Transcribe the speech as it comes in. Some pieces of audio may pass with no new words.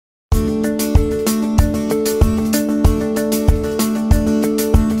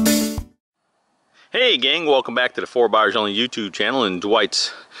Hey gang, welcome back to the 4 Buyers Only YouTube channel and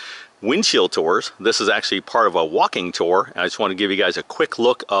Dwight's windshield tours. This is actually part of a walking tour. I just want to give you guys a quick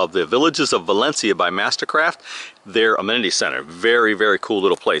look of the Villages of Valencia by Mastercraft, their amenity center. Very, very cool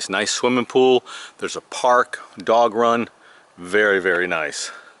little place. Nice swimming pool. There's a park, dog run. Very, very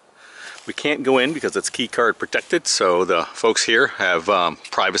nice. We can't go in because it's key card protected, so the folks here have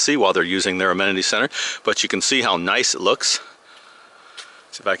privacy while they're using their amenity center, but you can see how nice it looks.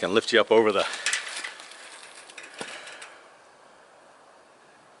 See if I can lift you up over the...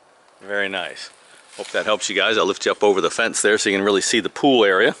 Very nice. Hope that helps you guys. I'll lift you up over the fence there so you can really see the pool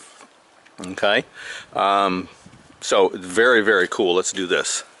area. Okay. So very, very cool. Let's do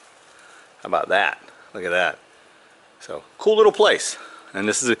this. How about that? Look at that. So cool little place. And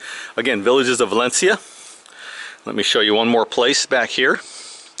this is, again, Villages of Valencia. Let me show you one more place back here.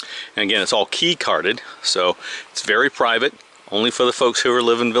 And again, it's all key carded, so it's very private, only for the folks who are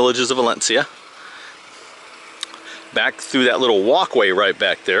living Villages of Valencia. Back through that little walkway right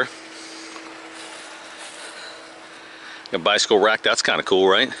back there. A bicycle rack, that's kind of cool,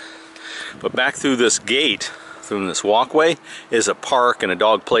 right? But back through this gate, through this walkway, is a park and a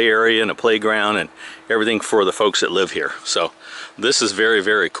dog play area and a playground and everything for the folks that live here. So this is very,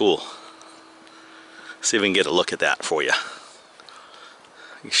 very cool. See if we can get a look at that for you.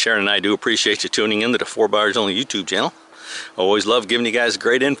 Sharon and I do appreciate you tuning in to the 4 Buyers Only YouTube channel. Always love giving you guys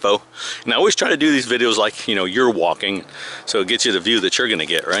great info. And I always try to do these videos like, you know, you're walking, so it gets you the view that you're going to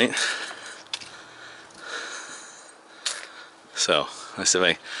get, right?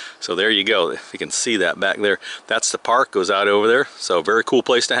 So there you go. If you can see that back there, that's the park, goes out over there. So very cool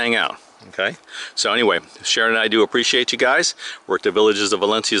place to hang out. Okay. So anyway, Sharon and I do appreciate you guys. We're at the Villages of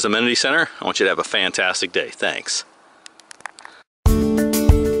Valencia's Amenity Center. I want you to have a fantastic day. Thanks.